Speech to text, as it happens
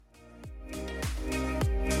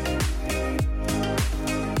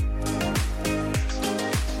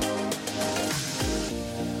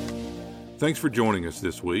Thanks for joining us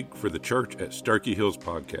this week for the Church at Starkey Hills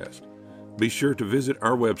podcast. Be sure to visit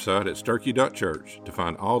our website at starkey.church to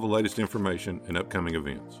find all the latest information and upcoming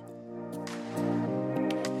events.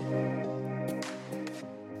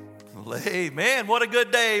 Well, amen. What a good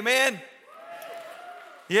day, man.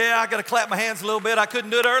 Yeah, I got to clap my hands a little bit. I couldn't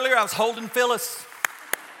do it earlier. I was holding Phyllis.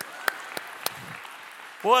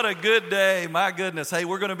 What a good day, my goodness. Hey,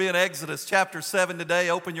 we're going to be in Exodus chapter 7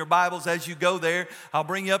 today. Open your Bibles as you go there. I'll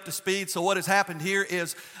bring you up to speed. So what has happened here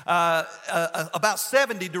is about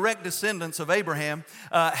 70 direct descendants of Abraham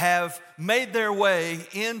have made their way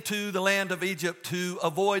into the land of Egypt to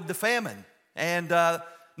avoid the famine. And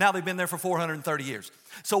now they've been there for 430 years.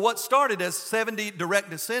 So what started as 70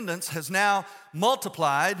 direct descendants has now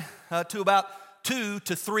multiplied to about 2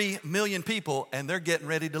 to 3 million people, and they're getting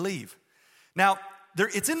ready to leave. Now,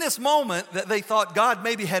 it's in this moment that they thought God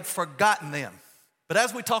maybe had forgotten them. But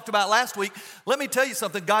as we talked about last week, let me tell you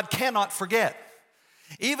something, God cannot forget.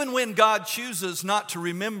 Even when God chooses not to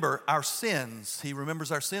remember our sins, He remembers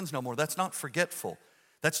our sins no more. That's not forgetful.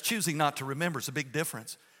 That's choosing not to remember. It's a big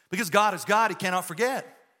difference. Because God is God, He cannot forget.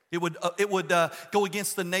 It would go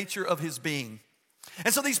against the nature of His being.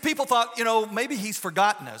 And so these people thought, maybe He's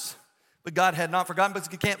forgotten us. But God had not forgotten, but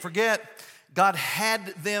you can't forget. God had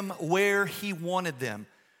them where He wanted them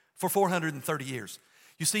for 430 years.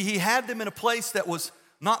 You see, He had them in a place that was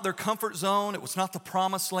not their comfort zone. It was not the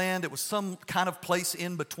promised land. It was some kind of place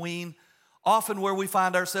in between. Often where we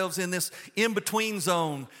find ourselves in this in-between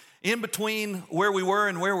zone, in between where we were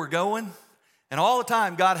and where we're going. And all the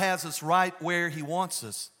time, God has us right where He wants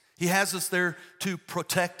us. He has us there to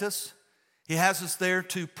protect us. He has us there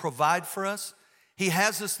to provide for us. He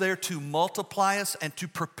has us there to multiply us and to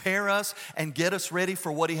prepare us and get us ready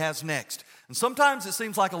for what He has next. And sometimes it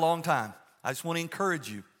seems like a long time. I just want to encourage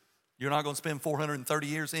you. You're not going to spend 430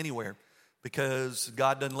 years anywhere because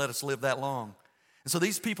God doesn't let us live that long. And so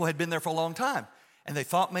these people had been there for a long time, and they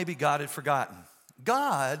thought maybe God had forgotten.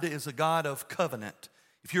 God is a God of covenant.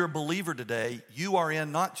 If you're a believer today, you are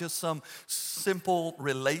in not just some simple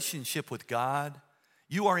relationship with God.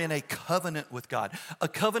 You are in a covenant with God, a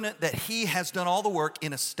covenant that He has done all the work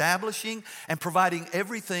in establishing and providing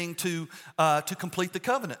everything to complete the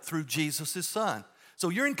covenant through Jesus, His Son. So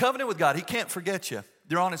you're in covenant with God. He can't forget you.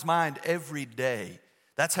 You're on His mind every day.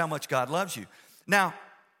 That's how much God loves you. Now,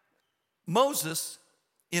 Moses,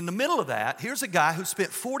 in the middle of that, here's a guy who spent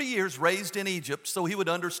 40 years raised in Egypt so he would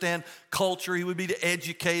understand culture, he would be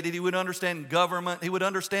educated, he would understand government, he would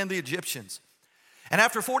understand the Egyptians. And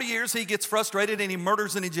after 40 years, he gets frustrated and he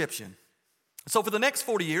murders an Egyptian. So for the next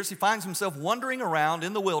 40 years, he finds himself wandering around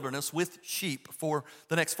in the wilderness with sheep for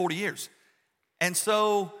the next 40 years. And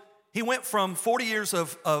so he went from 40 years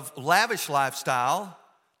of lavish lifestyle,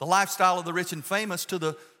 the lifestyle of the rich and famous, to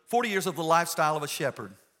the 40 years of the lifestyle of a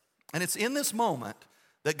shepherd. And it's in this moment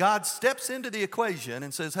that God steps into the equation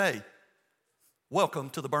and says, hey, welcome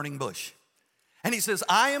to the burning bush. And He says,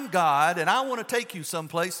 I am God, and I want to take you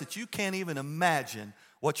someplace that you can't even imagine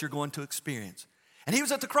what you're going to experience. And He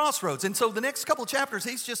was at the crossroads. And so the next couple of chapters,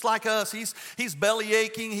 he's just like us. He's belly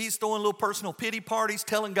aching. He's throwing little personal pity parties,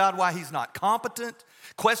 telling God why He's not competent,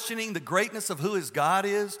 questioning the greatness of who His God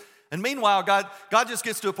is. And meanwhile, God just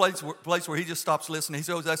gets to a place where He just stops listening. He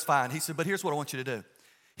says, oh, that's fine. He said, but here's what I want you to do.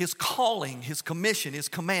 His calling, His commission, His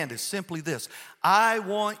command is simply this. I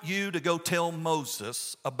want you to go tell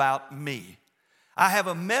Moses about me. I have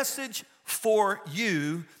a message for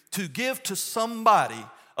you to give to somebody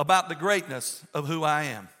about the greatness of who I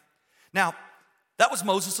am. Now, that was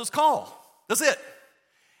Moses' call. That's it.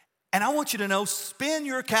 And I want you to know, spin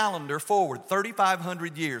your calendar forward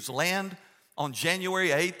 3,500 years. Land on January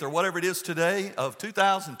 8th or whatever it is today of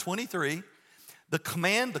 2023. The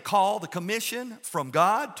command, the call, the commission from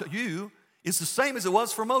God to you is the same as it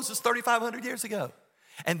was for Moses 3,500 years ago.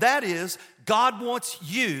 And that is, God wants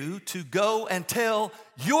you to go and tell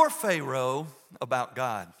your Pharaoh about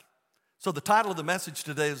God. So the title of the message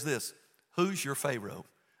today is this: who's your Pharaoh?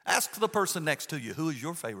 Ask the person next to you, who is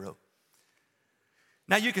your Pharaoh?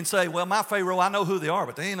 Now you can say, well, my Pharaoh, I know who they are,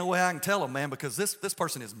 but there ain't no way I can tell them, man, because this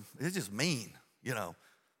person is just mean,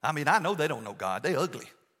 I mean, I know they don't know God. They ugly,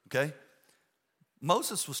 okay?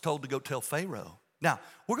 Moses was told to go tell Pharaoh. Now,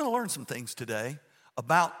 we're going to learn some things today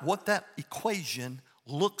about what that equation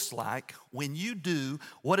looks like when you do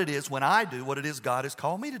what it is, when I do what it is God has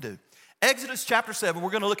called me to do. Exodus chapter 7, we're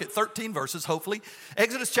going to look at 13 verses, hopefully.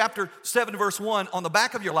 Exodus chapter 7, verse 1, on the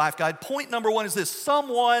back of your life guide, point number 1 is this: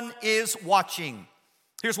 someone is watching.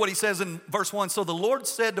 Here's what he says in verse 1. So the Lord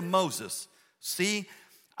said to Moses, see,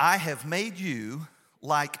 I have made you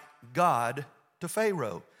like God to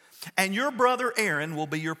Pharaoh, and your brother Aaron will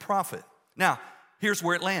be your prophet. Now, here's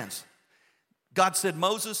where it lands. God said,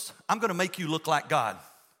 Moses, I'm going to make you look like God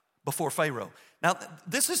before Pharaoh. Now,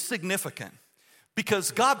 this is significant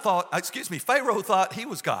because Pharaoh thought he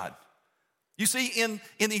was God. You see, in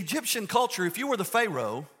the Egyptian culture, if you were the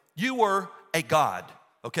Pharaoh, you were a god,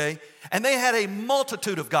 okay? And they had a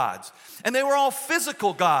multitude of gods. And they were all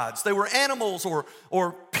physical gods. They were animals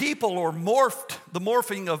or people or the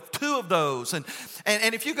morphing of two of those. And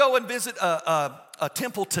if you go and visit a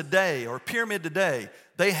temple today or a pyramid today,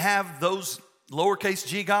 they have those lowercase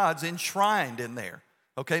g gods enshrined in there,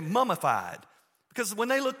 okay, mummified. Because when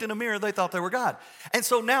they looked in a mirror, they thought they were God. And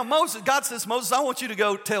so now God says, Moses, I want you to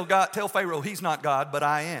go tell Pharaoh he's not God, but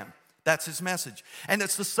I am. That's his message. And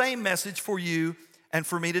it's the same message for you and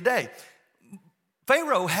for me today.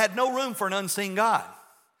 Pharaoh had no room for an unseen God.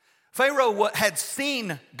 Pharaoh had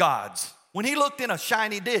seen gods. When he looked in a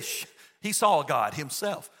shiny dish, he saw a God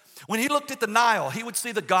himself. When he looked at the Nile, he would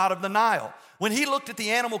see the God of the Nile. When he looked at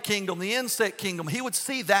the animal kingdom, the insect kingdom, he would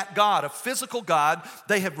see that God, a physical God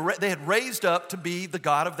they had raised up to be the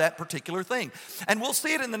God of that particular thing. And we'll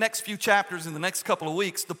see it in the next few chapters, in the next couple of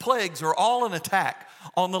weeks. The plagues are all an attack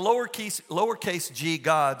on the lowercase g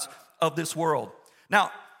gods of this world.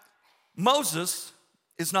 Now, Moses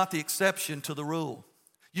is not the exception to the rule.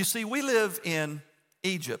 You see, we live in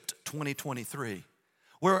Egypt 2023,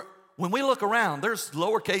 where when we look around, there's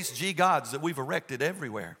lowercase g gods that we've erected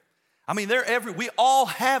everywhere. I mean, we all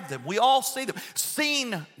have them. We all see them.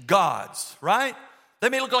 Seen gods, right? They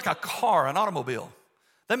may look like a car, an automobile.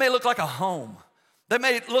 They may look like a home. They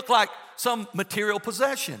may look like some material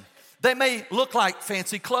possession. They may look like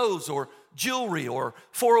fancy clothes or jewelry or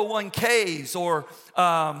 401ks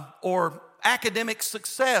or academic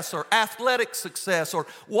success or athletic success or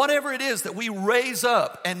whatever it is that we raise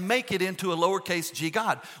up and make it into a lowercase g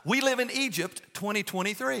God. We live in Egypt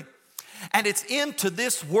 2023. And it's into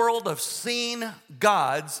this world of seen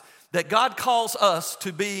gods that God calls us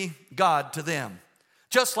to be God to them.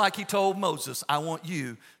 Just like he told Moses, I want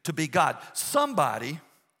you to be God. Somebody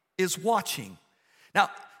is watching.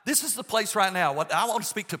 Now, this is the place right now. I want to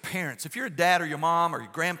speak to parents. If you're a dad or your mom or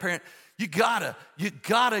your grandparent, you gotta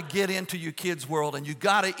get into your kids' world and you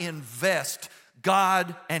gotta invest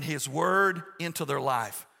God and his word into their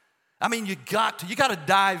life. I mean, you got to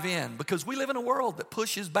dive in because we live in a world that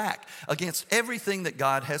pushes back against everything that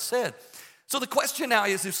God has said. So the question now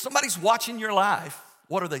is, if somebody's watching your life,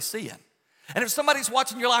 what are they seeing? And if somebody's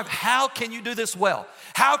watching your life, how can you do this well?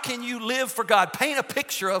 How can you live for God? Paint a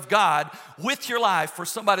picture of God with your life for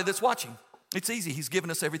somebody that's watching. It's easy. He's given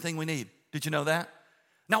us everything we need. Did you know that?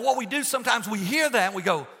 Now, what we do sometimes, we hear that and we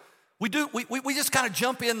go, we just kind of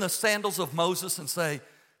jump in the sandals of Moses and say,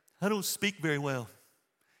 I don't speak very well.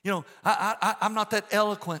 You know, I'm not that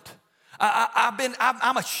eloquent.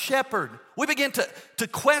 I'm a shepherd. We begin to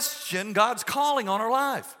question God's calling on our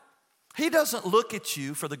life. He doesn't look at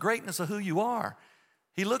you for the greatness of who you are.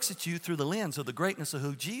 He looks at you through the lens of the greatness of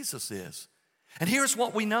who Jesus is. And here's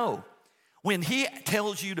what we know. When he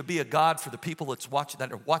tells you to be a God for the people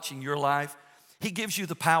that are watching your life, he gives you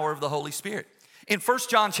the power of the Holy Spirit. In 1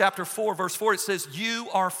 John chapter 4, verse 4, it says, you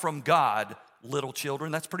are from God, little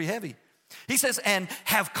children. That's pretty heavy. He says, and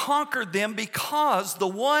have conquered them because the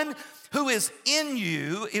one who is in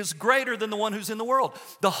you is greater than the one who's in the world.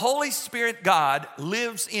 The Holy Spirit God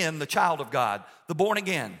lives in the child of God, the born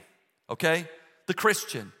again, okay? The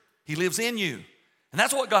Christian. He lives in you. And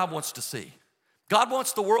that's what God wants to see. God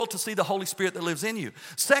wants the world to see the Holy Spirit that lives in you.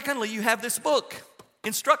 Secondly, you have this book,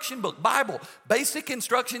 instruction book, Bible, basic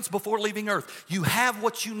instructions before leaving earth. You have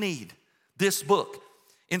what you need, this book.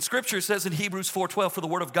 In Scripture, it says in Hebrews 4:12, for the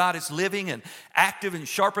word of God is living and active and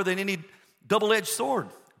sharper than any double-edged sword,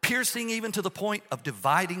 piercing even to the point of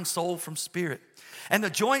dividing soul from spirit, and the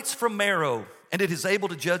joints from marrow, and it is able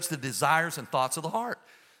to judge the desires and thoughts of the heart.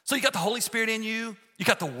 So you got the Holy Spirit in you, you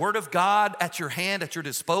got the word of God at your hand, at your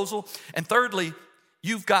disposal, and thirdly,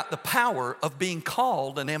 you've got the power of being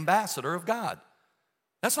called an ambassador of God.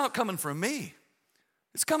 That's not coming from me.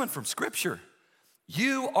 It's coming from Scripture.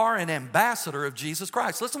 You are an ambassador of Jesus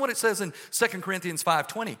Christ. Listen to what it says in 2 Corinthians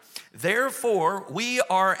 5:20. Therefore, we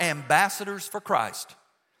are ambassadors for Christ,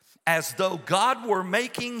 as though God were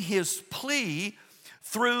making his plea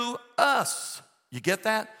through us. You get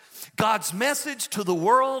that? God's message to the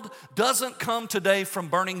world doesn't come today from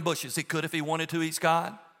burning bushes. It could if he wanted to, he's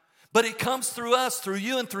God. But it comes through us, through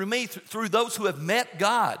you and through me, through those who have met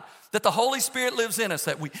God, that the Holy Spirit lives in us,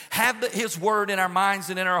 that we have his word in our minds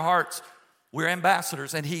and in our hearts. We're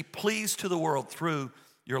ambassadors, and he pleased to the world through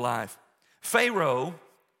your life. Pharaoh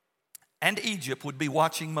and Egypt would be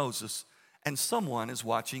watching Moses, and someone is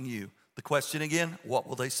watching you. The question again, what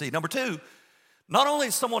will they see? Number two, not only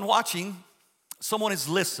is someone watching, someone is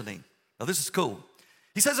listening. Now, this is cool.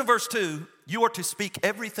 He says in verse 2, you are to speak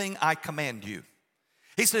everything I command you.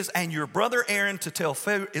 He says, and your brother Aaron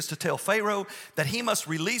is to tell Pharaoh that he must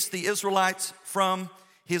release the Israelites from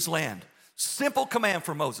his land. Simple command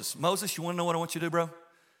for Moses. Moses, you want to know what I want you to do, bro?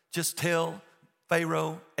 Just tell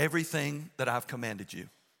Pharaoh everything that I've commanded you.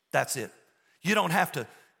 That's it. You don't have to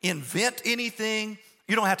invent anything.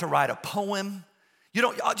 You don't have to write a poem.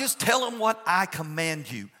 I'll just tell him what I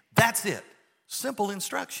command you. That's it. Simple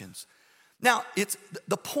instructions. Now,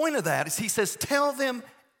 the point of that is he says, tell them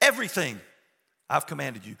everything I've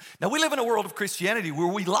commanded you. Now, we live in a world of Christianity where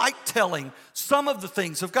we like telling some of the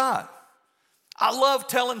things of God. I love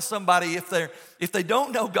telling somebody if they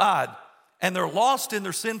don't know God and they're lost in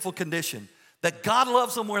their sinful condition, that God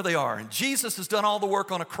loves them where they are. And Jesus has done all the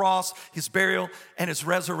work on a cross, his burial, and his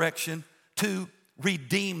resurrection to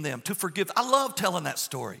redeem them, to forgive. I love telling that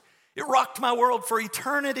story. It rocked my world for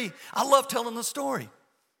eternity. I love telling the story.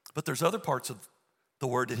 But there's other parts of the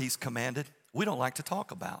word that he's commanded we don't like to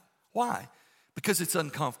talk about. Why? Because it's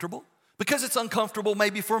uncomfortable. Because it's uncomfortable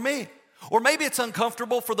maybe for me. Or maybe it's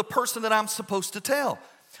uncomfortable for the person that I'm supposed to tell.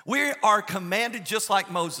 We are commanded, just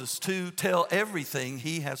like Moses, to tell everything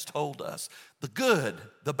he has told us. The good,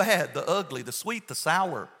 the bad, the ugly, the sweet, the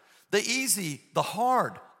sour, the easy, the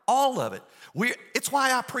hard, all of it. It's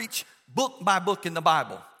why I preach book by book in the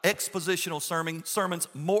Bible, expositional sermons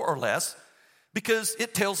more or less, because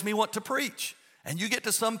it tells me what to preach. And you get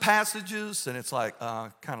to some passages and it's like,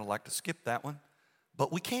 kind of like to skip that one,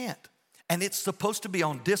 but we can't. And it's supposed to be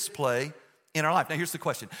on display in our life. Now here's the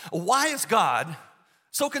question. Why is God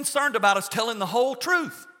so concerned about us telling the whole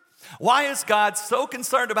truth? Why is God so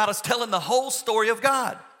concerned about us telling the whole story of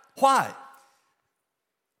God? Why?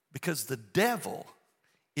 Because the devil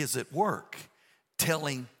is at work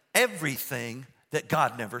telling everything that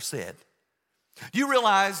God never said. You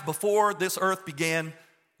realize before this earth began,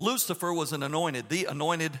 Lucifer was the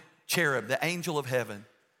anointed cherub, the angel of heaven.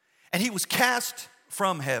 And he was cast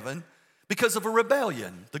from heaven because of a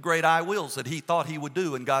rebellion, the great I wills that he thought he would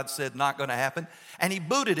do, and God said not going to happen. And he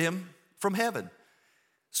booted him from heaven.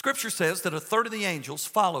 Scripture says that a third of the angels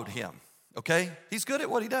followed him, okay? He's good at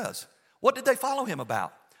what he does. What did they follow him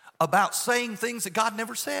about? About saying things that God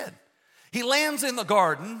never said. He lands in the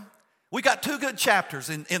garden. We got two good chapters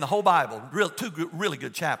in the whole Bible, two really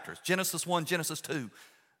good chapters. Genesis 1, Genesis 2.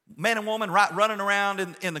 Man and woman running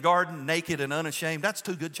around in the garden naked and unashamed. That's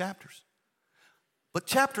two good chapters. But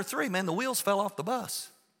chapter 3, man, the wheels fell off the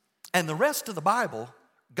bus. And the rest of the Bible,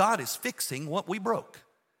 God is fixing what we broke.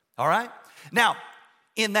 All right? Now,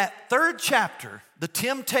 in that third chapter,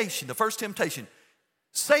 the first temptation,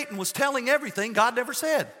 Satan was telling everything God never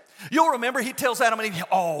said. You'll remember he tells Adam and Eve,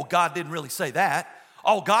 God didn't really say that.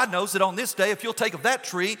 God knows that on this day, if you'll take of that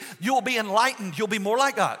tree, you'll be enlightened. You'll be more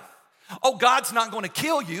like God. God's not going to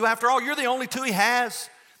kill you. After all, you're the only two he has.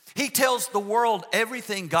 He tells the world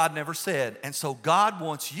everything God never said. And so God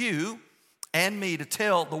wants you and me to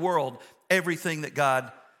tell the world everything that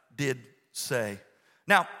God did say.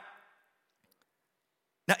 Now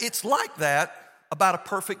it's like that about a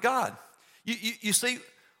perfect God. You see,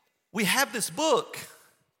 we have this book,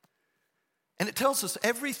 and it tells us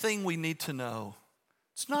everything we need to know.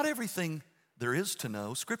 It's not everything there is to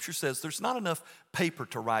know. Scripture says there's not enough paper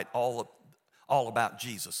to write all about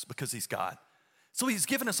Jesus because he's God. So he's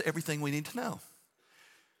given us everything we need to know.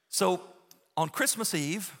 So on Christmas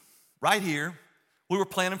Eve, right here, we were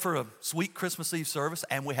planning for a sweet Christmas Eve service,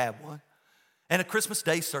 and we had one. And a Christmas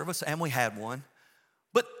Day service, and we had one.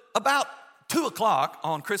 But about 2 o'clock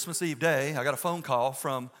on Christmas Eve day, I got a phone call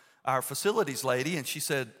from our facilities lady, and she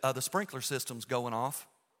said, the sprinkler system's going off.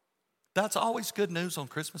 That's always good news on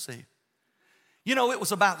Christmas Eve. You know, it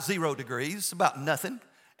was about 0 degrees, about nothing.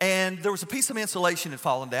 And there was a piece of insulation had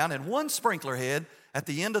fallen down, and one sprinkler head at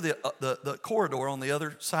the end of the corridor on the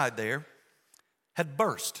other side there had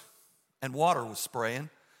burst, and water was spraying.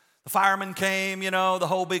 The firemen came, the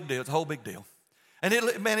whole big deal. It's a whole big deal. And it'll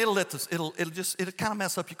kind of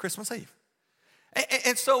mess up your Christmas Eve.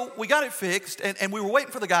 And so we got it fixed, and we were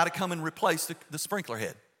waiting for the guy to come and replace the sprinkler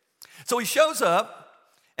head. So he shows up,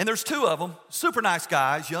 and there's 2 of them, super nice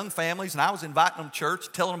guys, young families, and I was inviting them to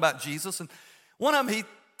church, telling them about Jesus. And one of them,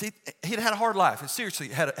 he'd had a hard life. Seriously,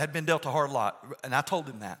 had been dealt a hard lot, and I told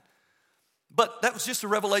him that. But that was just a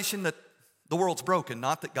revelation that the world's broken,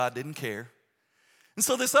 not that God didn't care. And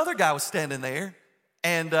so this other guy was standing there,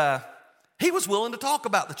 and he was willing to talk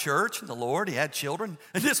about the church and the Lord. He had children.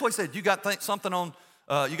 And this way he said, you got something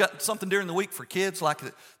during the week for kids like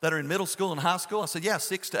that are in middle school and high school? I said, yeah,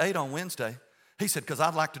 6 to 8 on Wednesday. He said, because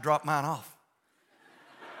I'd like to drop mine off.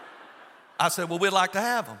 I said, well, we'd like to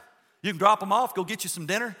have them. You can drop them off, go get you some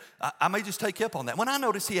dinner. I may just take you up on that. When I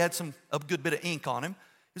noticed he had a good bit of ink on him,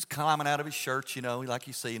 he was climbing out of his shirt, like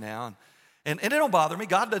you see now. And it don't bother me.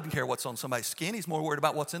 God doesn't care what's on somebody's skin. He's more worried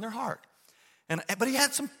about what's in their heart. But he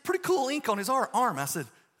had some pretty cool ink on his arm. I said,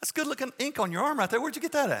 that's good looking ink on your arm right there. Where'd you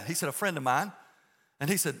get that at? He said, a friend of mine. And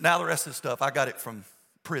he said, now the rest of the stuff, I got it from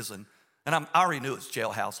prison. And I already knew it was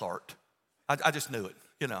jailhouse art. I just knew it,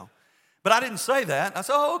 But I didn't say that. I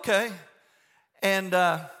said, oh, okay. And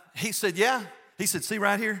he said, yeah. He said, see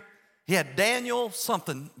right here? He had Daniel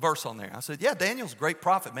something verse on there. I said, yeah, Daniel's a great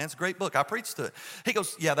prophet, man. It's a great book. I preached to it. He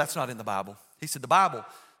goes, yeah, that's not in the Bible. He said, the Bible,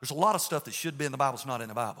 there's a lot of stuff that should be in the Bible that's not in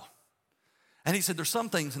the Bible. And he said, there's some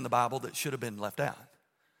things in the Bible that should have been left out.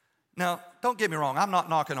 Now, don't get me wrong. I'm not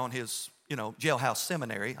knocking on his, jailhouse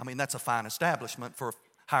seminary. I mean, that's a fine establishment for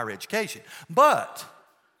higher education. But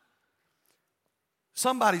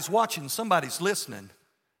somebody's watching, somebody's listening.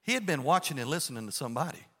 He had been watching and listening to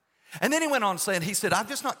somebody. And then he went on saying, he said, I'm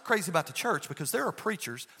just not crazy about the church because there are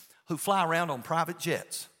preachers who fly around on private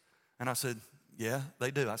jets. And I said, yeah,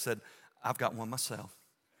 they do. I said, I've got one myself.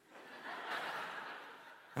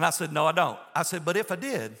 And I said, no, I don't. I said, but if I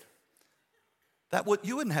did,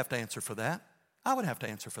 you wouldn't have to answer for that. I would have to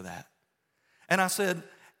answer for that. And I said,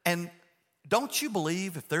 and don't you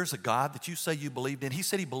believe if there's a God that you say you believed in? He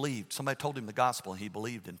said he believed. Somebody told him the gospel and he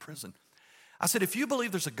believed in prison. I said, if you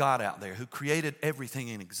believe there's a God out there who created everything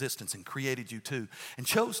in existence and created you too and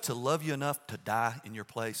chose to love you enough to die in your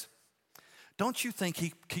place, don't you think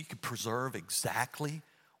he could preserve exactly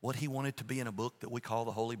what he wanted to be in a book that we call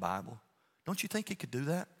the Holy Bible? Don't you think he could do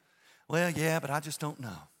that? Well, yeah, but I just don't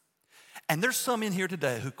know. And there's some in here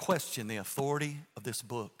today who question the authority of this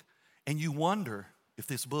book. And you wonder if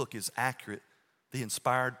this book is accurate, the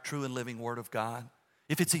inspired, true, and living Word of God.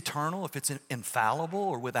 If it's eternal, if it's infallible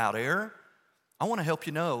or without error. I want to help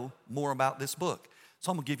you know more about this book.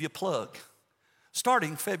 So I'm going to give you a plug.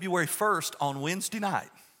 Starting February 1st on Wednesday night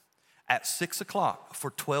at 6 o'clock for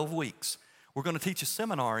 12 weeks, we're going to teach a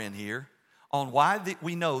seminar in here on why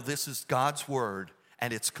we know this is God's Word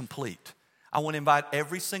and it's complete. I want to invite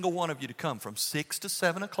every single one of you to come from 6 to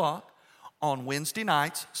 7 o'clock on Wednesday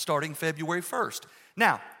nights starting February 1st.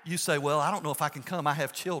 Now, you say, well, I don't know if I can come. I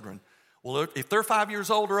have children. Well, if they're 5 years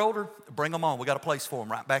old or older, bring them on. We got a place for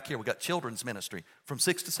them right back here. We got children's ministry from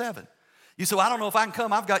 6 to 7. You say, well, I don't know if I can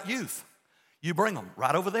come. I've got youth. You bring them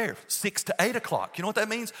right over there, 6 to 8 o'clock. You know what that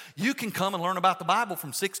means? You can come and learn about the Bible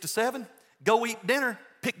from 6 to 7. Go eat dinner.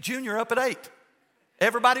 Pick Junior up at 8.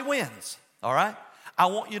 Everybody wins, all right? I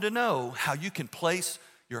want you to know how you can place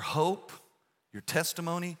your hope, your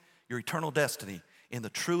testimony, your eternal destiny in the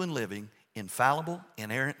true and living, infallible,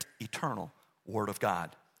 inerrant, eternal Word of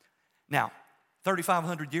God. Now,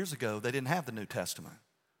 3,500 years ago, they didn't have the New Testament.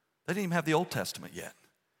 They didn't even have the Old Testament yet.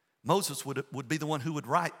 Moses would be the one who would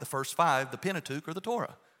write the first 5, the Pentateuch or the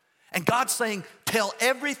Torah. And God's saying, tell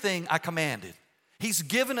everything I commanded. He's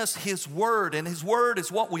given us His Word, and His Word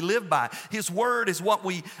is what we live by. His Word is what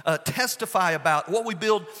we testify about, what we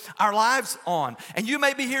build our lives on. And you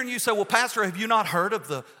may be here and you say, well, Pastor, have you not heard of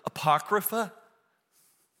the Apocrypha?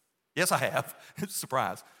 Yes, I have.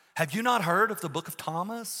 Surprise. Have you not heard of the book of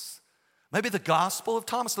Thomas? Maybe the Gospel of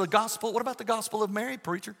Thomas. What about the Gospel of Mary,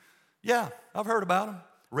 preacher? Yeah, I've heard about them.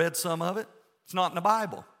 Read some of it. It's not in the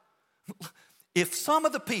Bible. If some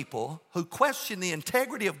of the people who question the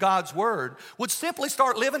integrity of God's Word would simply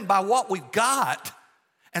start living by what we've got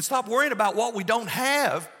and stop worrying about what we don't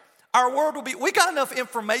have, our world will be, we got enough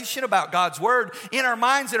information about God's Word in our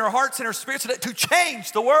minds, in our hearts, in our spirits to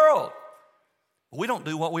change the world. We don't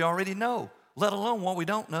do what we already know, let alone what we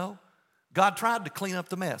don't know. God tried to clean up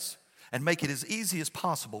the mess and make it as easy as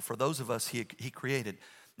possible for those of us He created.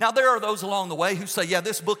 Now, there are those along the way who say, yeah,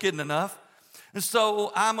 this book isn't enough. And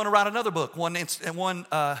so I'm going to write another book. One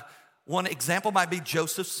example might be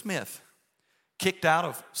Joseph Smith, kicked out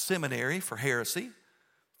of seminary for heresy,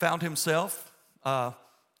 found himself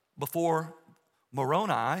before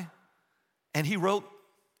Moroni, and he wrote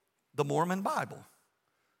the Mormon Bible.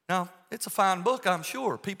 Now, it's a fine book, I'm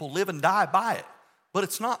sure. People live and die by it, but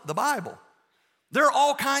it's not the Bible. There are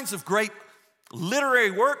all kinds of great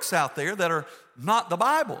literary works out there that are not the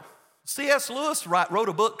Bible. C.S. Lewis wrote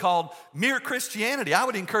a book called Mere Christianity. I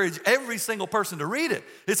would encourage every single person to read it.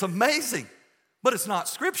 It's amazing, but it's not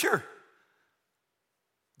Scripture.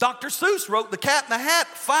 Dr. Seuss wrote The Cat in the Hat,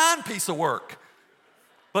 fine piece of work,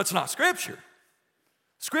 but it's not Scripture.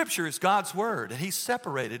 Scripture is God's Word, and He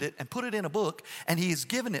separated it and put it in a book, and He has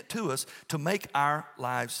given it to us to make our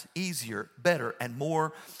lives easier, better, and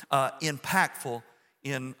more impactful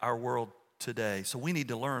in our world today. So we need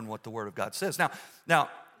to learn what the Word of God says. Now,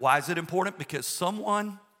 why is it important? Because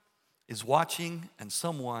someone is watching and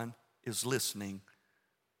someone is listening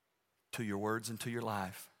to your words and to your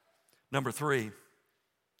life. Number 3,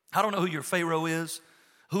 I don't know who your Pharaoh is,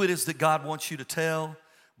 who it is that God wants you to tell,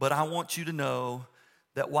 but I want you to know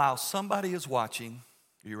that while somebody is watching,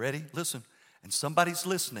 are you ready? Listen. And somebody's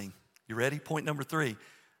listening. You ready? Point number 3.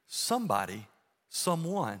 Someone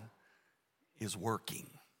is working.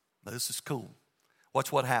 Now, this is cool.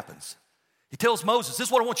 Watch what happens. He tells Moses, this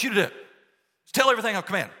is what I want you to do. Just tell everything I've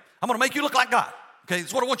commanded. I'm going to make you look like God. Okay, this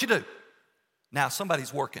is what I want you to do. Now,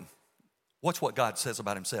 somebody's working. Watch what God says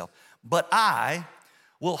about himself. But I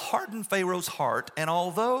will harden Pharaoh's heart, and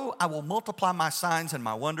although I will multiply my signs and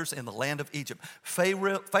my wonders in the land of Egypt,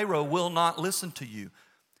 Pharaoh will not listen to you.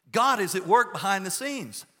 God is at work behind the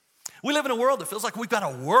scenes. We live in a world that feels like we've got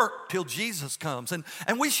to work till Jesus comes. And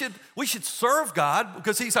we should serve God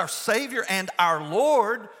because he's our Savior and our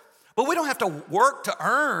Lord. But we don't have to work to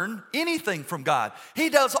earn anything from God. He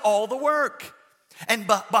does all the work. And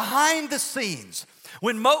behind the scenes,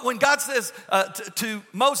 when God says to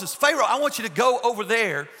Moses, Pharaoh, I want you to go over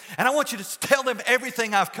there and I want you to tell them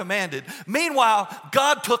everything I've commanded. Meanwhile,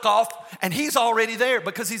 God took off and he's already there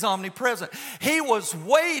because he's omnipresent. He was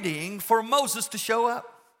waiting for Moses to show up.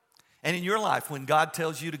 And in your life, when God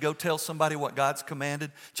tells you to go tell somebody what God's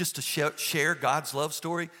commanded, just to share God's love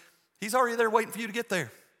story, he's already there waiting for you to get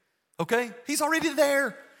there. Okay? He's already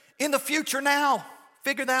there in the future now.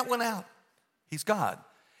 Figure that one out. He's God.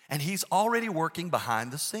 And he's already working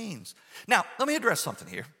behind the scenes. Now, let me address something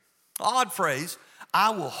here. Odd phrase, I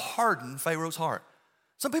will harden Pharaoh's heart.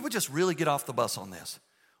 Some people just really get off the bus on this.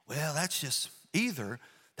 Well, that's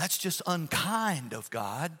just unkind of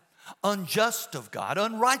God, unjust of God,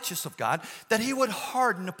 unrighteous of God, that he would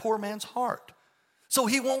harden a poor man's heart. So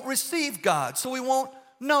he won't receive God, so he won't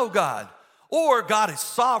know God. Or God is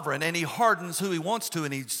sovereign and he hardens who he wants to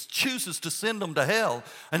and he chooses to send them to hell,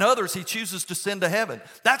 and others he chooses to send to heaven.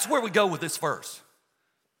 That's where we go with this verse.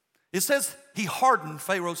 It says he hardened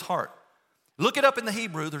Pharaoh's heart. Look it up in the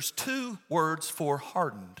Hebrew. There's 2 words for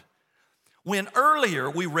hardened. When earlier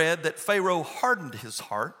we read that Pharaoh hardened his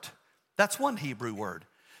heart, that's one Hebrew word.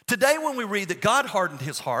 Today when we read that God hardened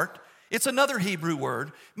his heart, it's another Hebrew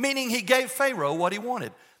word, meaning he gave Pharaoh what he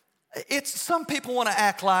wanted. Some people want to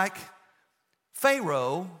act like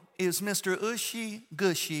Pharaoh is Mr. Ushy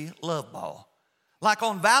Gushy Love Ball. Like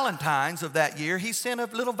on Valentine's of that year, he sent a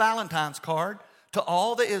little Valentine's card to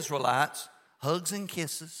all the Israelites, hugs and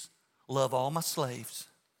kisses, love all my slaves.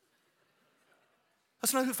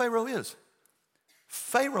 That's not who Pharaoh is.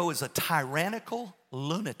 Pharaoh is a tyrannical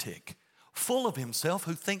lunatic, full of himself,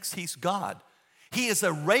 who thinks he's God. He is a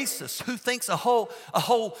racist who thinks a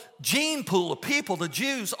whole gene pool of people, the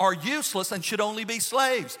Jews, are useless and should only be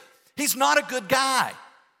slaves. He's not a good guy.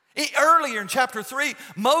 Earlier in chapter 3,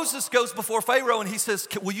 Moses goes before Pharaoh and he says,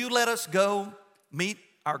 will you let us go meet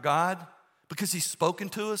our God? Because he's spoken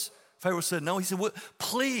to us. Pharaoh said, no. He said, well,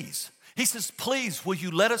 please. He says, please, will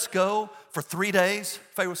you let us go for 3 days?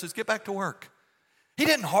 Pharaoh says, get back to work. He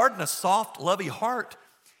didn't harden a soft, lovey heart.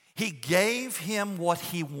 He gave him what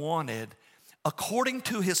he wanted according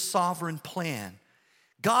to his sovereign plan.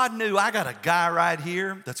 God knew, I got a guy right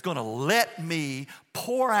here that's going to let me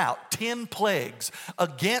pour out 10 plagues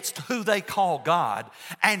against who they call God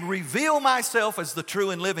and reveal myself as the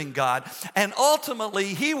true and living God. And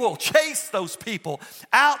ultimately, he will chase those people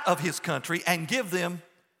out of his country and give them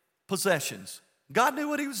possessions. God knew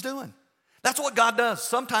what he was doing. That's what God does.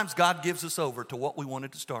 Sometimes God gives us over to what we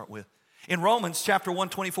wanted to start with. In Romans chapter 1,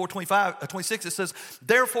 24, 26, it says,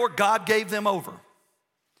 therefore God gave them over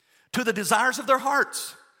to the desires of their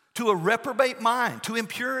hearts, to a reprobate mind, to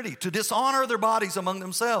impurity, to dishonor their bodies among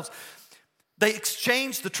themselves. They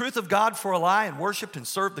exchanged the truth of God for a lie and worshiped and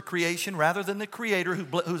served the creation rather than the Creator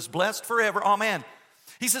who is blessed forever. Amen.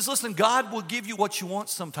 He says, listen, God will give you what you want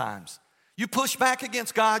sometimes. You push back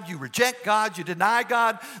against God, you reject God, you deny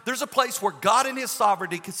God. There's a place where God in his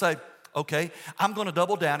sovereignty can say, okay, I'm going to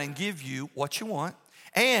double down and give you what you want,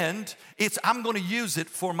 and I'm going to use it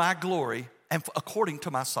for my glory and according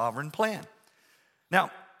to my sovereign plan.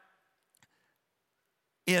 Now,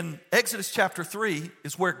 in Exodus chapter 3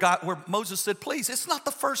 is where Moses said, please, it's not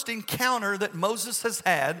the first encounter that Moses has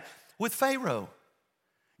had with Pharaoh.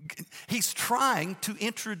 He's trying to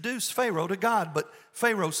introduce Pharaoh to God, but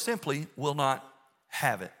Pharaoh simply will not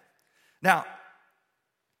have it. Now,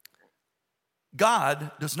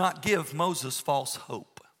 God does not give Moses false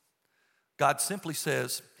hope. God simply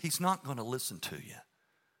says, he's not going to listen to you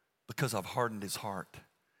because I've hardened his heart.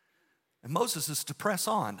 And Moses is to press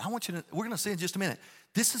on. We're going to see in just a minute.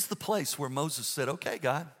 This is the place where Moses said, okay,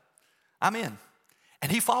 God, I'm in. And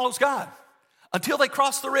he follows God until they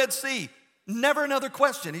cross the Red Sea. Never another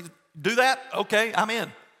question. Do that? Okay, I'm in.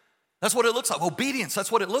 That's what it looks like. Obedience,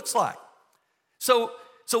 that's what it looks like. So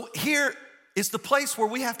here is the place where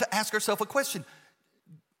we have to ask ourselves a question.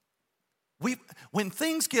 When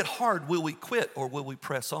things get hard, will we quit or will we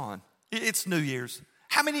press on? It's New Year's.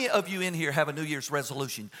 How many of you in here have a New Year's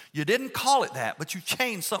resolution? You didn't call it that, but you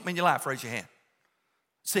changed something in your life. Raise your hand.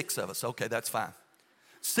 6 of us. Okay, that's fine.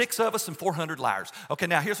 6 of us and 400 liars. Okay,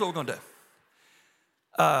 now here's what we're going to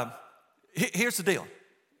do. Here's the deal.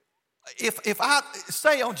 If I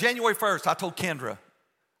say on January 1st, I told Kendra,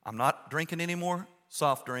 I'm not drinking any more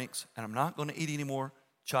soft drinks and I'm not going to eat any more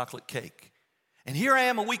chocolate cake. And here I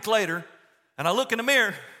am a week later and I look in the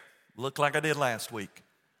mirror, look like I did last week.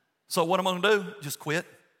 So what am I going to do? Just quit.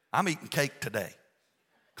 I'm eating cake today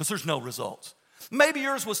because there's no results. Maybe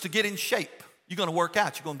yours was to get in shape. You're going to work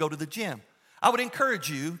out. You're going to go to the gym. I would encourage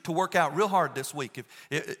you to work out real hard this week.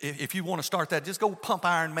 If you want to start that, just go pump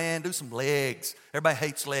Iron Man, do some legs. Everybody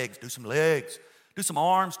hates legs. Do some legs. Do some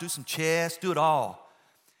arms, do some chest, do it all.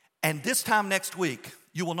 And this time next week,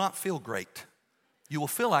 you will not feel great. You will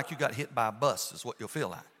feel like you got hit by a bus is what you'll feel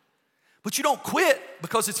like. But you don't quit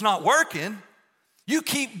because it's not working. You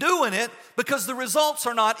keep doing it because the results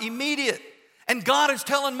are not immediate. And God is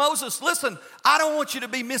telling Moses, listen, I don't want you to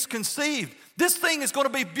be misconceived. This thing is going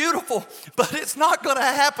to be beautiful, but it's not going to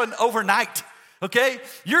happen overnight, okay?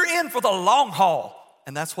 You're in for the long haul,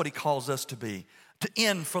 and that's what he calls us to be, to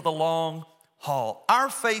in for the long haul. Our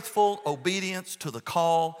faithful obedience to the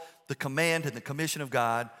call, the command, and the commission of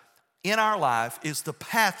God in our life is the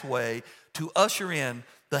pathway to usher in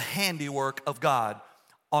the handiwork of God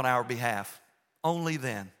on our behalf. Only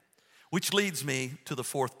then. Which leads me to the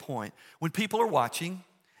 4th point. When people are watching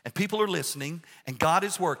and people are listening and God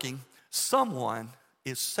is working, someone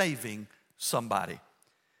is saving somebody.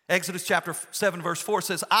 Exodus chapter 7 verse 4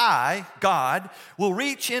 says, I, God, will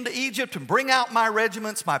reach into Egypt and bring out my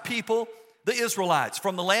regiments, my people, the Israelites,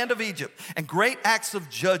 from the land of Egypt, and great acts of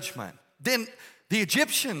judgment. Then the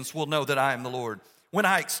Egyptians will know that I am the Lord when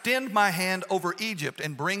I extend my hand over Egypt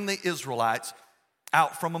and bring the Israelites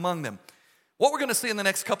out from among them. What we're going to see in the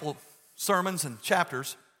next couple sermons and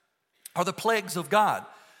chapters are the plagues of God.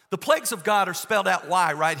 The plagues of God are spelled out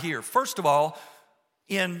why right here. First of all,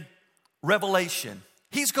 in Revelation,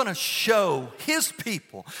 he's going to show his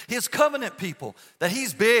people, his covenant people, that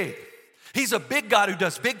he's big. He's a big God who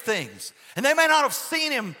does big things. And they may not have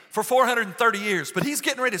seen him for 430 years, but he's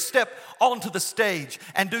getting ready to step onto the stage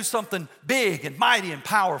and do something big and mighty and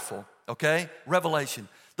powerful, okay? Revelation.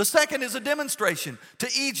 The second is a demonstration to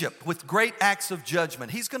Egypt with great acts of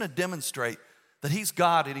judgment. He's going to demonstrate that he's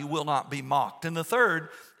God and he will not be mocked. And the third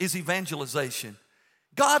is evangelization.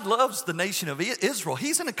 God loves the nation of Israel.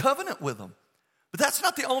 He's in a covenant with them. But that's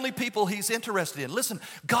not the only people he's interested in. Listen,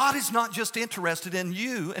 God is not just interested in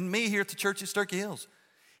you and me here at the church at Turkey Hills.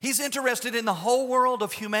 He's interested in the whole world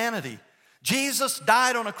of humanity. Jesus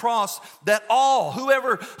died on a cross that all,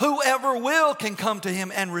 whoever will, can come to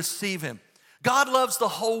him and receive him. God loves the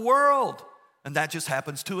whole world, and that just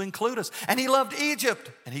happens to include us. And he loved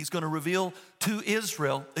Egypt, and he's going to reveal to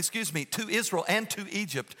Israel and to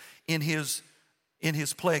Egypt in his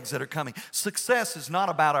plagues that are coming. Success is not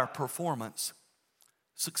about our performance.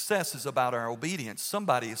 Success is about our obedience.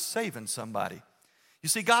 Somebody is saving somebody. You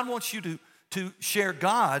see, God wants you to share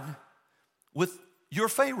God with your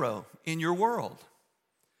Pharaoh in your world.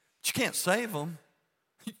 But you can't save them.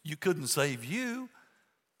 You couldn't save you.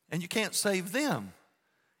 And you can't save them.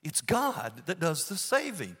 It's God that does the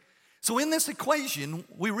saving. So in this equation,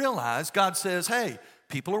 we realize God says, hey,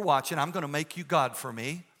 people are watching. I'm going to make you God for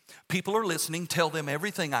me. People are listening. Tell them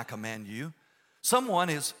everything I command you. Someone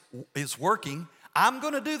is working. I'm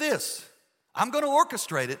going to do this. I'm going to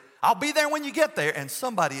orchestrate it. I'll be there when you get there. And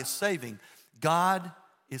somebody is saving. God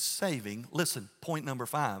is saving. Listen, point number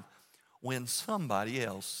 5. When somebody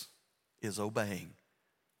else is obeying.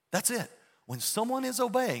 That's it. When someone is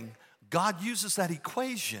obeying, God uses that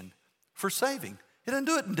equation for saving. He doesn't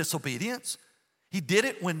do it in disobedience. He did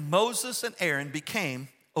it when Moses and Aaron became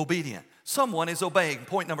obedient. Someone is obeying.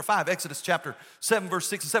 Point number 5, Exodus chapter 7, verse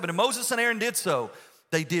 6 and 7. And Moses and Aaron did so.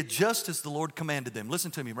 They did just as the Lord commanded them.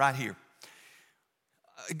 Listen to me right here.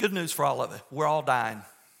 Good news for all of it. We're all dying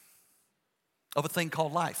of a thing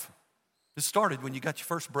called life. It started when you got your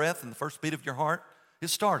first breath and the first beat of your heart. It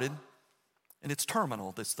started, and it's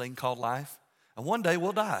terminal, this thing called life. And one day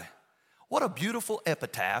we'll die. What a beautiful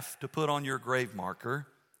epitaph to put on your grave marker.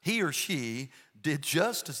 He or she did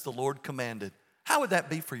just as the Lord commanded. How would that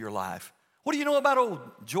be for your life? What do you know about old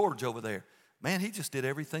George over there? Man, he just did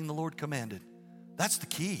everything the Lord commanded. That's the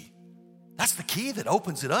key. That's the key that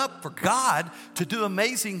opens it up for God to do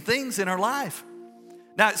amazing things in our life.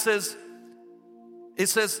 Now it says, It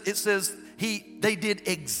says they did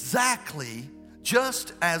exactly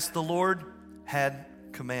just as the Lord had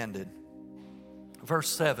commanded. Verse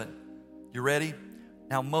 7, you ready?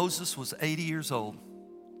 Now Moses was 80 years old,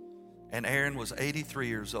 and Aaron was 83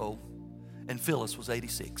 years old, and Phyllis was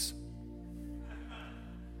 86.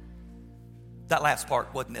 That last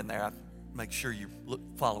part wasn't in there. I make sure you're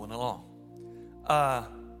following along.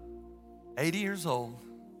 80 years old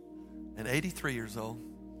and 83 years old,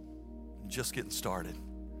 just getting started.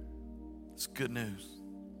 It's good news.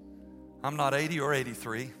 I'm not 80 or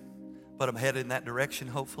 83, but I'm headed in that direction,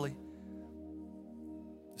 hopefully.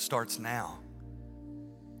 It starts now.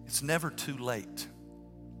 It's never too late,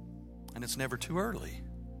 and it's never too early.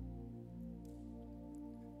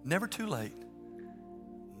 Never too late,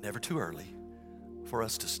 never too early for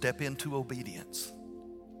us to step into obedience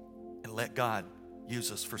and let God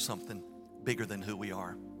use us for something bigger than who we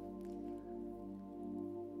are.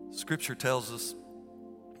 Scripture tells us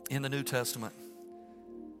in the New Testament,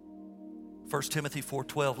 1 Timothy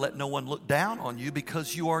 4:12, let no one look down on you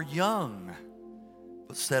because you are young,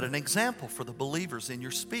 but set an example for the believers in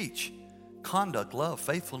your speech, conduct, love,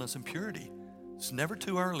 faithfulness, and purity. It's never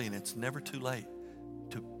too early and it's never too late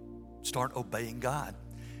to start obeying God.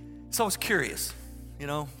 So I was curious,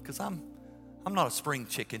 because I'm not a spring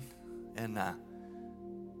chicken, and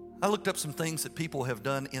I looked up some things that people have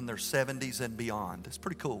done in their 70s and beyond. It's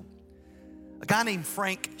pretty cool. A guy named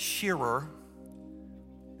Frank Shearer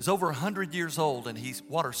is over 100 years old, and he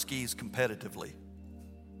water skis competitively.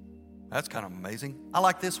 That's kind of amazing. I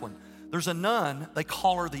like this one. There's a nun, they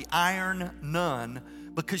call her the Iron Nun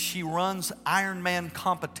because she runs Ironman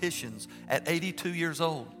competitions at 82 years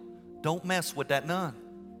old. Don't mess with that nun.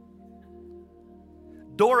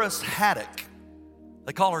 Doris Haddock,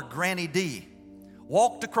 they call her Granny D,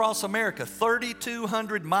 walked across America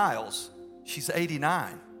 3,200 miles. She's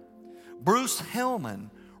 89. Bruce Hellman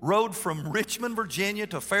rode from Richmond, Virginia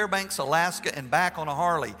to Fairbanks, Alaska and back on a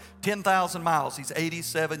Harley, 10,000 miles. He's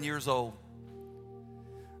 87 years old.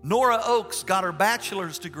 Nora Oakes got her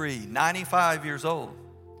bachelor's degree, 95 years old.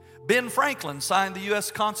 Ben Franklin signed the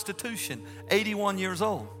U.S. Constitution, 81 years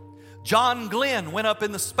old. John Glenn went up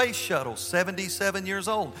in the space shuttle, 77 years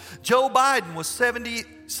old. Joe Biden was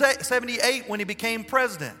 78 when he became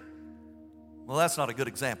president. Well, that's not a good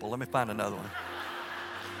example. Let me find another one.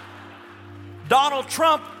 Donald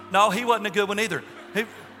Trump, no, he wasn't a good one either.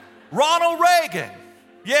 Ronald Reagan,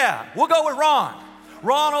 yeah, we'll go with Ron.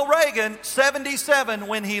 Ronald Reagan, 77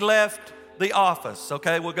 when he left the office.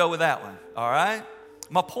 Okay, we'll go with that one, all right?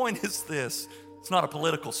 My point is this. It's not a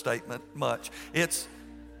political statement much. It's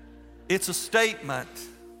a statement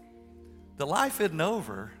that life isn't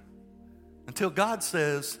over until God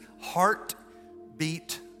says, heart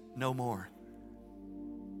beat no more.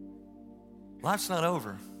 Life's not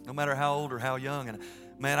over, no matter how old or how young. And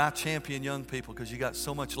man, I champion young people because you got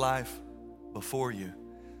so much life before you.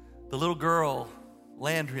 The little girl,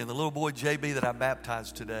 Landry, and the little boy, JB, that I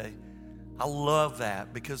baptized today, I love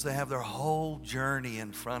that because they have their whole journey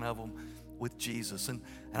in front of them with Jesus. And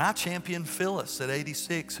I champion Phyllis at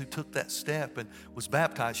 86 who took that step and was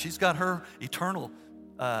baptized. She's got her eternal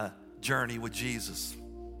journey with Jesus.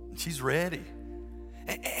 And she's ready.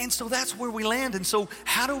 And so that's where we land. And so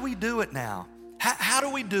how do we do it now? How do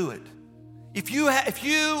we do it? If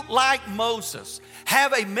you, like Moses,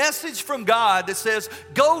 have a message from God that says,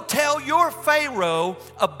 go tell your Pharaoh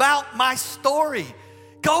about my story.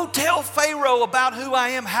 Go tell Pharaoh about who I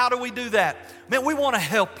am. How do we do that? Man, we want to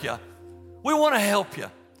help you. We want to help you.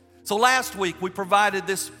 So last week we provided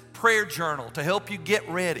this prayer journal to help you get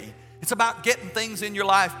ready. It's about getting things in your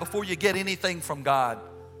life before you get anything from God.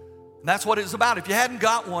 And that's what it's about. If you hadn't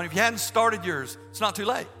got one, if you hadn't started yours, it's not too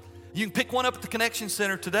late. You can pick one up at the Connection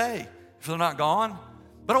Center today if they're not gone.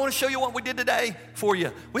 But I want to show you what we did today for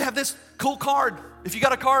you. We have this cool card. If you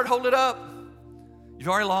got a card, hold it up. You've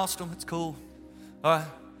already lost them. It's cool.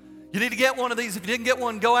 You need to get one of these. If you didn't get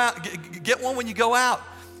one, go out. Get one when you go out.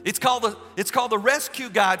 It's called the Rescue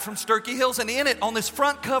Guide from Sturkey Hills, and in it, on this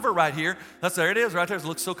front cover right here, there it is right there. It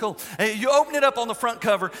looks so cool. And you open it up on the front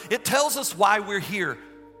cover. It tells us why we're here.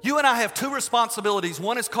 You and I have two responsibilities.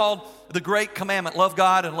 One is called the Great Commandment: love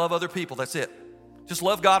God and love other people. That's it. Just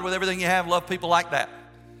love God with everything you have. Love people like that.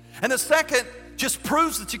 And the second just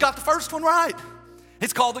proves that you got the first one right.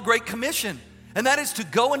 It's called the Great Commission, and that is to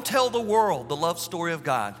go and tell the world the love story of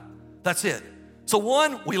God. That's it. So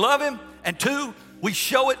one, we love Him, and two, we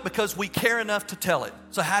show it because we care enough to tell it.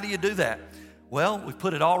 So how do you do that? Well, we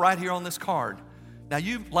put it all right here on this card. Now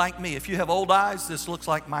you, like me, if you have old eyes, this looks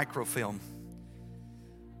like microfilm.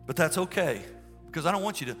 But that's okay, because I don't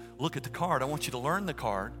want you to look at the card. I want you to learn the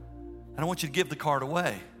card. I don't want you to give the card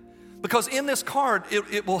away. Because in this card,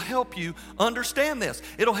 it will help you understand this.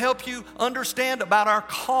 It'll help you understand about our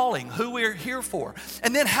calling, who we're here for.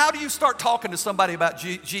 And then how do you start talking to somebody about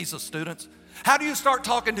Jesus, students? How do you start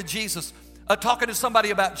talking to Jesus, talking to somebody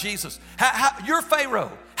about Jesus? You're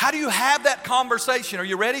Pharaoh. How do you have that conversation? Are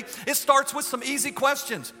you ready? It starts with some easy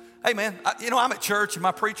questions. Hey man, I'm at church and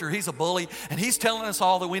my preacher, he's a bully and he's telling us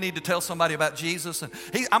all that we need to tell somebody about Jesus. And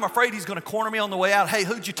I'm afraid he's going to corner me on the way out. Hey,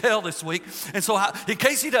 who'd you tell this week? And so in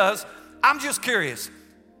case he does, I'm just curious.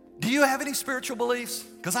 Do you have any spiritual beliefs?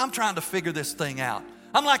 Because I'm trying to figure this thing out.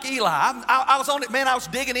 I'm like Eli. I was on it, man. I was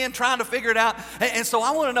digging in, trying to figure it out. And so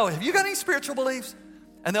I want to know, have you got any spiritual beliefs?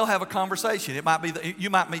 And they'll have a conversation. It might be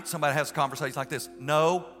you might meet somebody that has a conversation like this.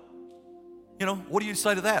 No. What do you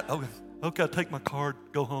say to that? Okay, I'll take my card,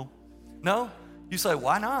 go home. No, you say,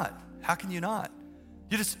 why not? How can you not?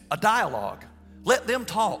 You just, a dialogue. Let them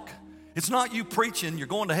talk. It's not you preaching, you're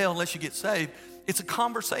going to hell unless you get saved. It's a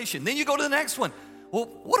conversation. Then you go to the next one. Well,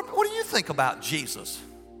 what do you think about Jesus?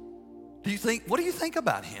 What do you think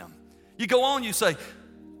about him? You go on, you say,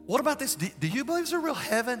 what about this? Do you believe there's a real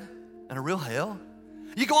heaven and a real hell?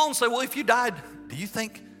 You go on and say, well, if you died, do you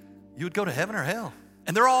think you would go to heaven or hell?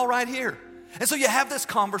 And they're all right here. And so you have this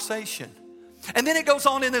conversation. And then it goes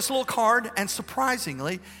on in this little card, and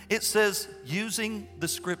surprisingly, it says, using the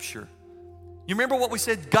scripture. You remember what we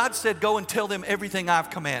said? God said, go and tell them everything I've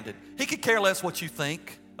commanded. He could care less what you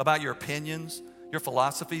think about your opinions, your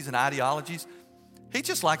philosophies and ideologies. He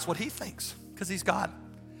just likes what he thinks because he's God.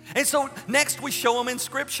 And so next we show him in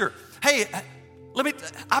scripture. Hey,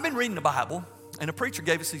 I've been reading the Bible, and a preacher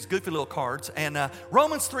gave us these goofy little cards, and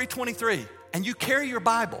Romans 3:23, and you carry your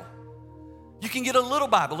Bible. You can get a little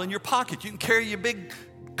Bible in your pocket. You can carry your big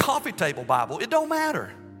coffee table Bible. It don't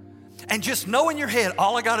matter. And just know in your head,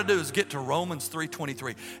 all I got to do is get to Romans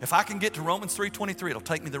 3:23. If I can get to Romans 3:23, it'll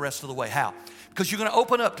take me the rest of the way. How? Because you're going to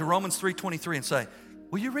open up to Romans 3:23 and say,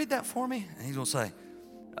 will you read that for me? And he's going to say,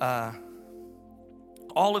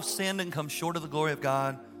 all have sinned and come short of the glory of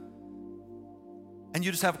God. And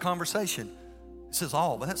you just have a conversation. It says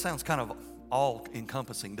all, but that sounds kind of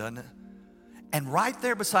all-encompassing, doesn't it? And right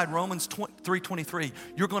there beside Romans 3:23,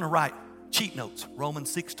 you're going to write cheat notes,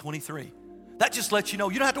 Romans 6:23. That just lets you know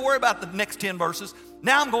you don't have to worry about the next 10 verses.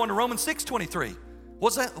 Now I'm going to Romans 6:23.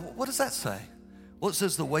 What does that say? Well, it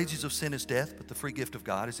says the wages of sin is death, but the free gift of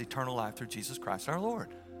God is eternal life through Jesus Christ our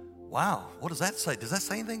Lord. Wow, what does that say? Does that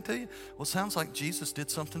say anything to you? Well, it sounds like Jesus did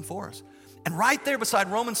something for us. And right there beside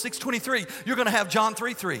Romans 6:23, you're going to have John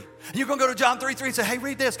 3:3. And you're going to go to John 3:3 and say, hey,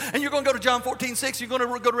 read this. And you're going to go to John 14:6. You're going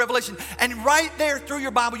to go to Revelation. And right there through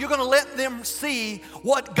your Bible, you're going to let them see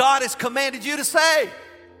what God has commanded you to say.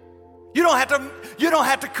 You don't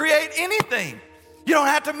have to create anything. You don't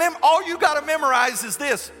have to all you got to memorize is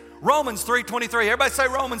this. Romans 3:23. Everybody say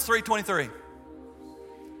Romans 3:23.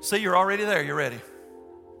 See, you're already there. You're ready.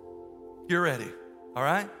 You're ready. All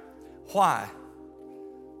right? Why?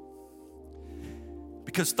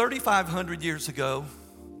 Because 3,500 years ago,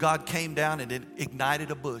 God came down and it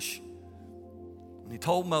ignited a bush. And he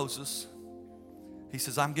told Moses, he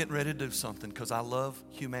says, I'm getting ready to do something because I love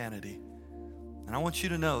humanity. And I want you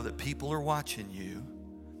to know that people are watching you.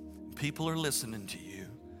 People are listening to you.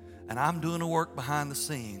 And I'm doing a work behind the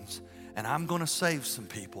scenes. And I'm going to save some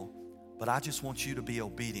people. But I just want you to be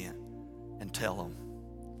obedient and tell them.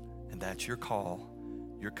 And that's your call,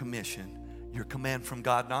 your commission, your command from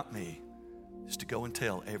God, not me. Is to go and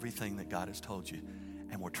tell everything that God has told you.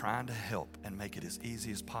 And we're trying to help and make it as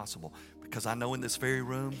easy as possible. Because I know in this very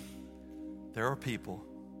room, there are people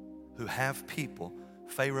who have people,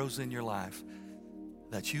 Pharaohs in your life,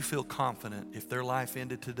 that you feel confident if their life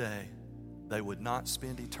ended today, they would not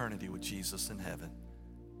spend eternity with Jesus in heaven.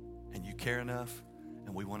 And you care enough,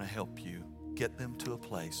 and we want to help you get them to a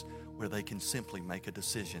place where they can simply make a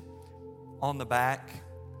decision. On the back,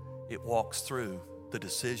 it walks through the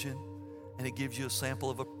decision, and it gives you a sample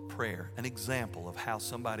of a prayer, an example of how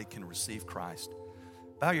somebody can receive Christ.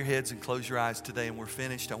 Bow your heads and close your eyes today, and we're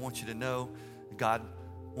finished. I want you to know God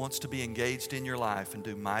wants to be engaged in your life and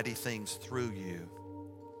do mighty things through you.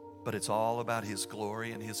 But it's all about His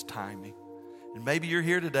glory and His timing. And maybe you're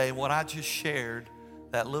here today, and what I just shared,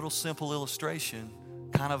 that little simple illustration,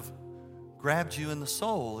 kind of grabbed you in the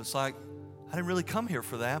soul. It's like, I didn't really come here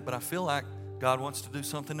for that, but I feel like God wants to do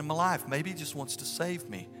something in my life. Maybe He just wants to save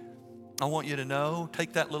me. I want you to know,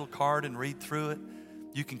 take that little card and read through it.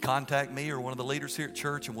 You can contact me or one of the leaders here at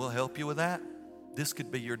church, and we'll help you with that. This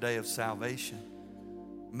could be your day of salvation.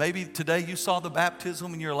 Maybe today you saw the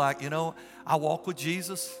baptism and you're like, I walk with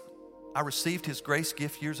Jesus. I received His grace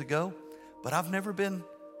gift years ago, but I've never been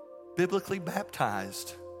biblically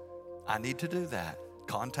baptized. I need to do that.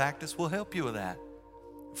 Contact us. We'll help you with that.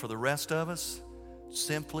 For the rest of us,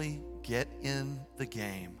 simply get in the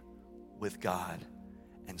game with God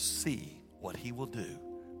and see what He will do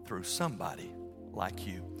through somebody like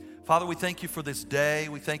you. Father, we thank you for this day.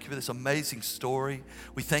 We thank you for this amazing story.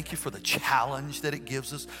 We thank you for the challenge that it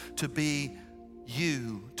gives us to be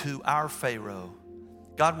you to our Pharaoh.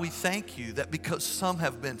 God, we thank you that because some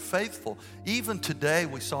have been faithful, even today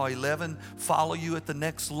we saw 11 follow you at the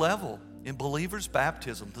next level in believers'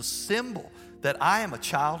 baptism, the symbol that I am a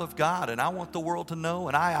child of God and I want the world to know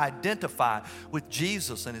and I identify with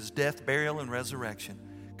Jesus and His death, burial, and resurrection.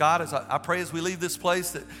 God, as I pray as we leave this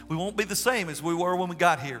place that we won't be the same as we were when we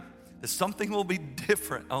got here, that something will be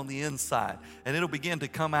different on the inside and it'll begin to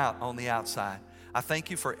come out on the outside. I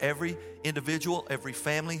thank you for every individual, every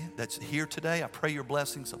family that's here today. I pray your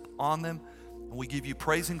blessings upon them. And we give you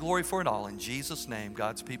praise and glory for it all. In Jesus' name,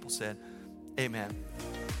 God's people said, amen.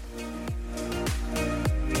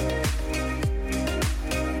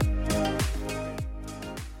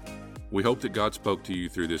 We hope that God spoke to you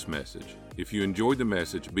through this message. If you enjoyed the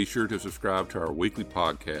message, be sure to subscribe to our weekly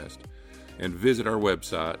podcast and visit our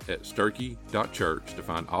website at sturkey.church to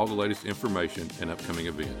find all the latest information and upcoming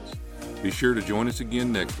events. Be sure to join us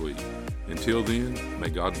again next week. Until then, may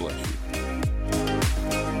God bless you.